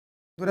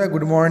বন্ধুরা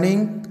good morning,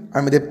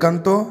 আমি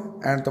Debkanta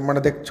and তোমরা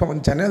দেখছো আমার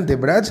চ্যানেল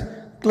দেবরাজ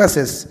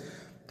ক্লাসেস।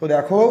 তো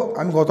দেখো,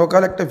 আমি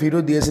গতকাল একটা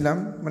ভিডিও দিয়েছিলাম,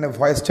 মানে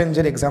ভয়েস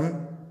চেঞ্জের এক্সাম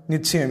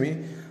নিচ্ছি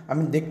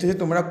আমি দেখতেছি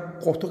তোমরা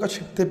কতটা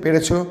শিখতে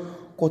পেরেছো,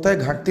 কোথায়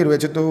ঘাটতি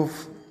রয়েছে। তো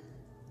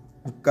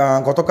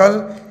গতকাল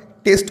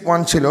টেস্ট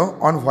 1 ছিল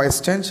অন ভয়েস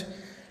চেঞ্জ,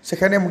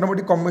 সেখানে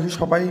মোটামুটি কম বেশি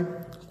সবাই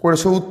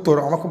করেছো উত্তর,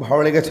 আমার খুব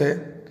ভালো লেগেছে।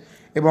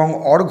 এবং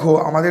অর্ঘ্য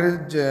আমাদের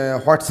যে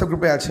হোয়াটসঅ্যাপ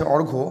গ্রুপে আছে,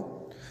 অর্ঘ্য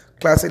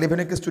ক্লাস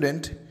 11-এর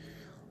স্টুডেন্ট,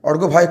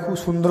 অর্ঘ্য ভাই খুব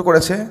সুন্দর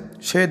করেছে,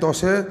 সে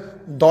 10-এ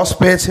 10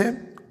 পেয়েছে।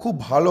 খুব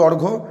ভালো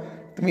অর্ঘ্য,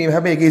 তুমি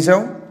এভাবে এগিয়ে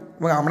যাও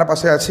এবং আমরা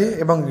পাশে আছি।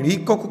 এবং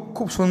রিকও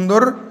খুব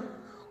সুন্দর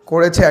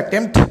করেছে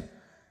অ্যাটেম্প্ট,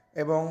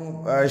 এবং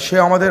সে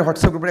আমাদের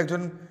হোয়াটসঅ্যাপ গ্রুপের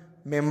একজন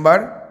মেম্বার।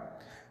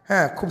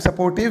 হ্যাঁ, খুব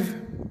সাপোর্টিভ,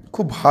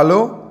 খুব ভালো।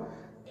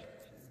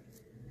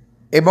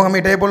 এবং আমি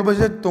এটাই বলবো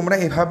যে তোমরা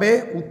এভাবে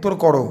উত্তর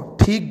করো,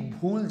 ঠিক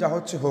ভুল যা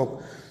হচ্ছে হোক।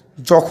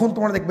 যখন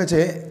তোমরা দেখবে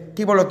যে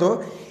কী বলো তো,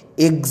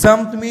 এক্সাম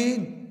তুমি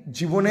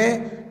জীবনে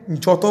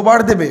যতবার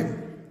দেবে,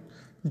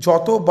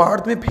 যতবার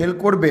তুমি ফেল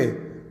করবে,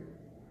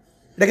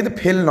 এটা কিন্তু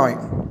ফেল নয়।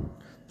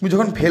 তুমি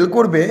যখন ফেল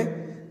করবে,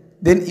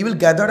 দেন you will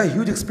gather a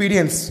huge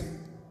experience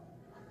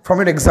from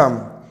your exam.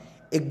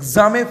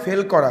 এক্সামে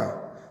ফেল করা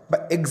বা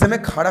এক্সামে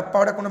খারাপ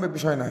পাওয়াটা কোনো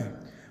বিষয় নয়।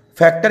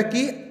 ফ্যাক্টর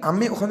কি,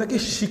 আমি ওখান থেকে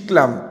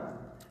শিখলাম,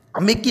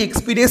 আমি কি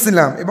এক্সপিরিয়েন্স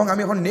নিলাম, এবং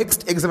আমি এখন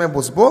নেক্সট এক্সামে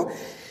বসবো।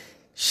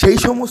 সেই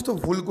সমস্ত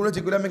ভুলগুলো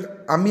যেগুলো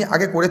আমি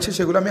আগে করেছি,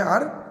 সেগুলো আমি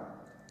আর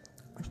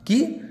কি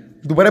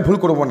দুবারে ভুল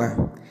করব না।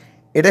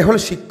 এটাই হলো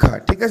শিক্ষা,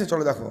 ঠিক আছে?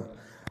 চলো দেখো,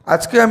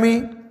 আজকে আমি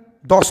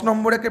 10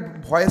 নম্বরে একটা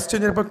ভয়েস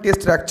চেঞ্জের উপর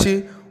টেস্ট রাখছি,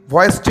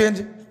 ভয়েস চেঞ্জ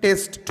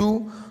টেস্ট 2।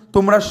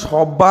 তোমরা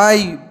সবাই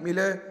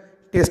মিলে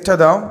টেস্টটা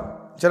দাও।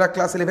 যারা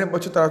ক্লাস 11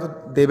 পড়ছো তারা তো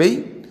দেবেই,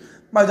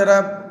 বা যারা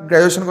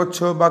গ্র্যাজুয়েশন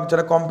করছো বা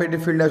যারা কম্পিটিটিভ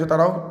ফিল্ডে আছো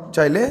তারাও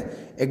চাইলে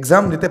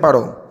এক্সাম দিতে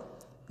পারো।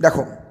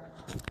 দেখো,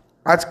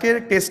 আজকের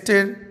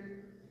টেস্টের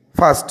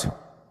ফার্স্ট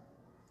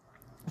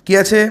কী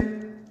আছে,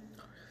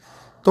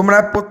 তোমরা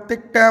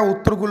প্রত্যেকটা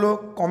উত্তরগুলো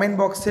কমেন্ট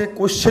বক্সে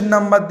কোশ্চেন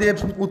নাম্বার দিয়ে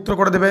উত্তর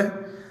করে দেবে।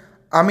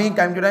 আমি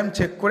টাইম টু টাইম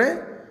চেক করে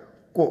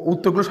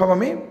উত্তরগুলো সব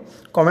আমি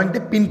কমেন্টে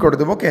পিন করে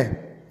দেবো। ওকে,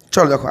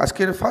 চলো দেখো,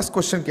 আজকের ফার্স্ট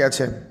কোশ্চেন কী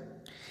আছে।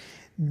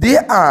 দে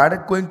are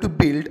going to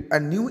build a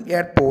new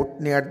airport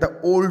near the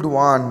old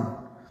one.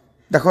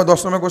 দেখো 10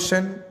 নম্বর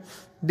question,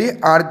 they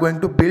are going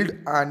to build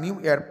a new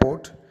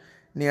airport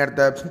near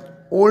the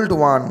old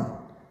one.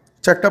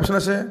 4টা অপশান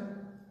আছে।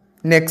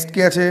 নেক্সট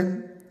কী আছে,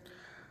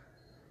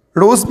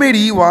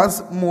 Rosemary was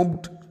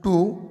moved to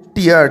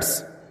tears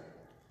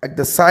at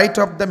the sight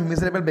of the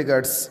miserable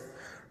beggars.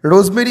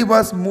 Rosemary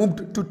was moved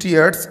to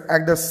tears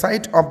at the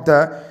sight of the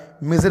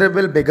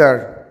miserable beggar.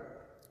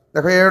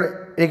 দেখো, এর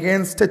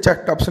এগেনস্টে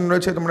 4টা option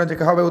রয়েছে, তোমরা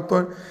যেটা হবে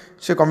উত্তর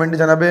সে কমেন্টে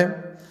জানাবে।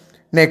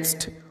 Next,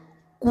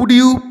 could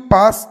you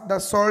pass the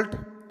salt,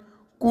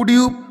 could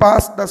you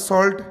pass the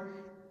salt,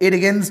 এর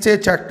এগেনস্টে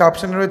 4টা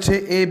অপশান রয়েছে,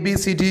 এ বি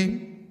সি ডি।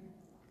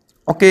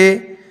 ওকে,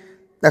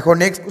 দেখো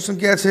নেক্সট কোশ্চেন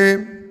কী আছে,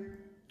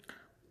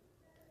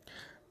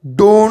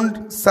 don't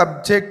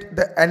subject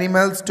the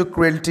animals two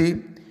cruelty.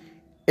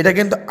 এটা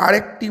কিন্তু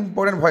আরেকটি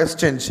ইম্পর্টেন্ট ভয়েস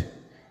চেঞ্জ,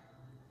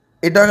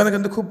 এটা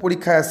কিন্তু খুব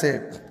পরীক্ষায় আসে।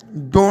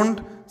 Don't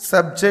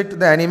subject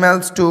the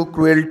animals two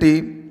cruelty.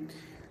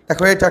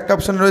 দেখো এই 4টা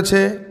অপশান রয়েছে।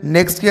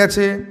 নেক্সট কী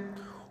আছে,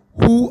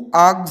 হু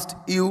asked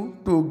you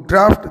two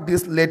draft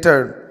this letter,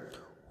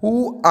 who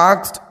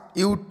asked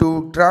you two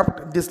draft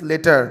this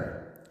letter.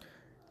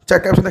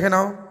 4টা অপশান দেখে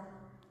নাও।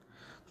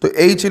 তো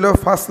এই ছিল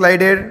ফার্স্ট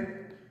স্লাইডের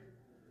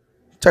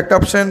 4টা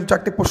অপশান,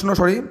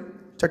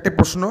 4টে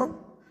প্রশ্ন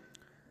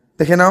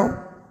দেখে নাও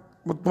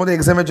তোমাদের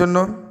এক্সামের জন্য।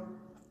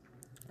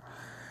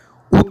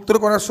 উত্তর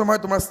করার সময়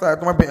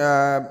তোমার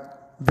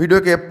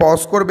ভিডিওকে পজ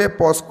করবে,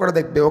 পজ করে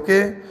দেখবে। ওকে,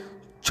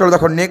 চলো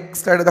দেখো নেক্সট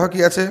স্লাইডে দেখো কী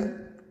আছে।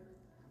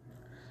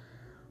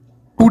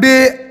 Today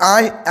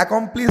I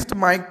accomplished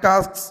my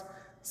task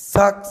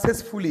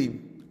successfully,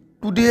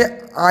 today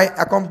I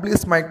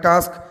accomplished my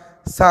task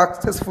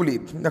successfully.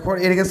 দেখো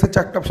এর এগেন্সে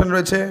 4টা অপশান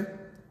রয়েছে।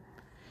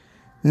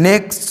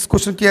 নেক্সট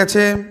কোশ্চেন কী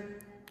আছে,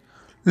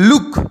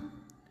 লুক,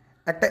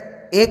 একটা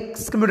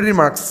exclamatory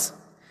marks,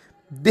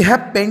 they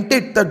have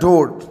painted the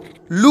door,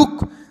 look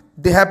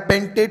they have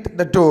painted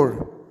the door.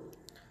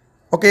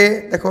 ওকে,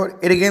 দেখো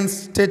এর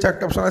এগেন্সটে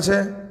 4টা অপশান আছে।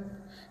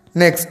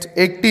 Next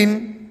 18,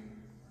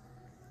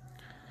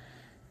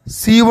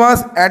 she was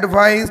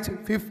advised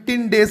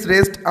 15 days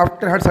rest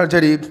after her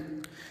surgery,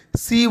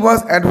 she was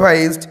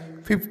advised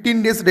 15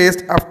 days rest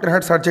after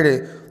her surgery।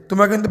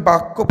 তোমার কিন্তু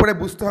বাক্য পড়ে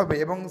বুঝতে হবে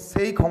এবং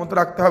সেই ক্ষমতা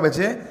রাখতে হবে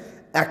যে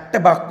একটা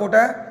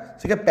বাক্যটা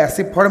সেটা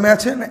প্যাসিভ ফর্মে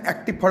আছে না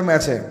অ্যাক্টিভ ফর্মে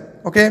আছে।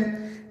 ওকে,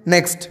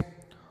 next,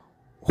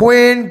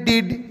 when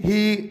did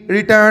he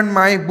return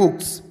my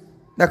books.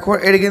 দেখো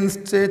এর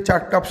এগেনস্টে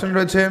 4টা অপশান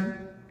রয়েছে।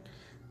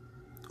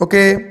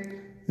 ওকে,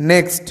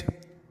 next,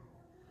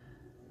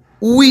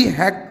 we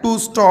had to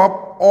stop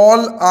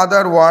all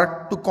other work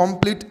to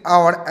complete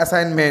hour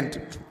assignment,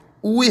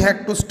 we had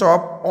to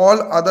stop all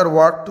other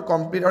work to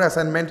complete hour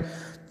assignment.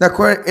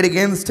 দেখো এর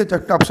এগেনস্টে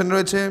 4টা option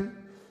রয়েছে।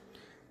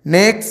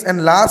 Next and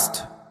last,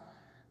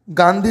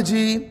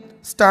 Gandhiji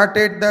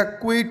started the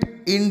Quit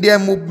India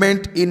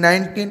movement in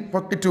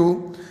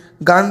 1942.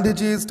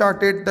 Gandhiji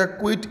started the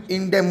Quit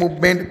India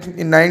movement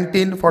in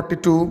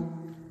 1942.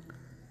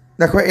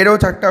 দেখো এরও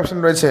চারটে option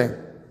রয়েছে,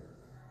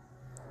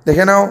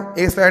 দেখে নাও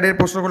এই স্লাইডের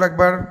প্রশ্নগুলো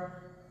একবার।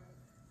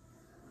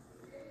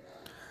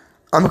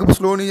 আমি খুব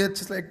স্লো নিয়ে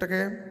যাচ্ছি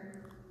স্লাইডটাকে,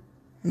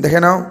 দেখে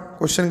নাও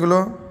কোশ্চেনগুলো।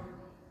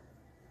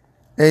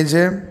 এই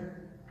যে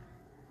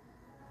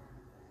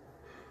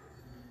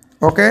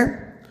ওকে,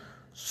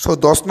 সো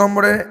 10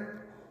 নম্বরে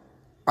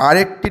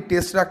আরেকটি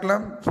টেস্ট রাখলাম,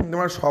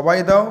 তোমরা সবাই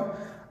দাও।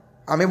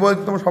 আমি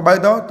বলছি তোমরা সবাই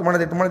দাও,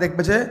 তোমরা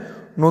দেখবে যে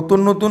নতুন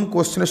নতুন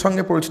কোশ্চেনের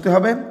সঙ্গে পরিচিত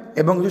হবে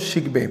এবং কিছু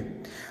শিখবে।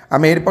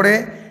 আমি এরপরে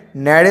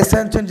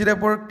ন্যারেশন চেঞ্জের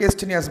উপর টেস্ট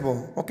নিয়ে আসবো।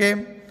 ওকে,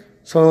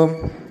 সো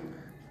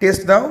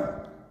টেস্ট দাও।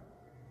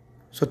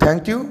 So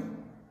thank you,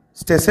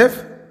 stay safe,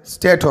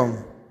 stay at home.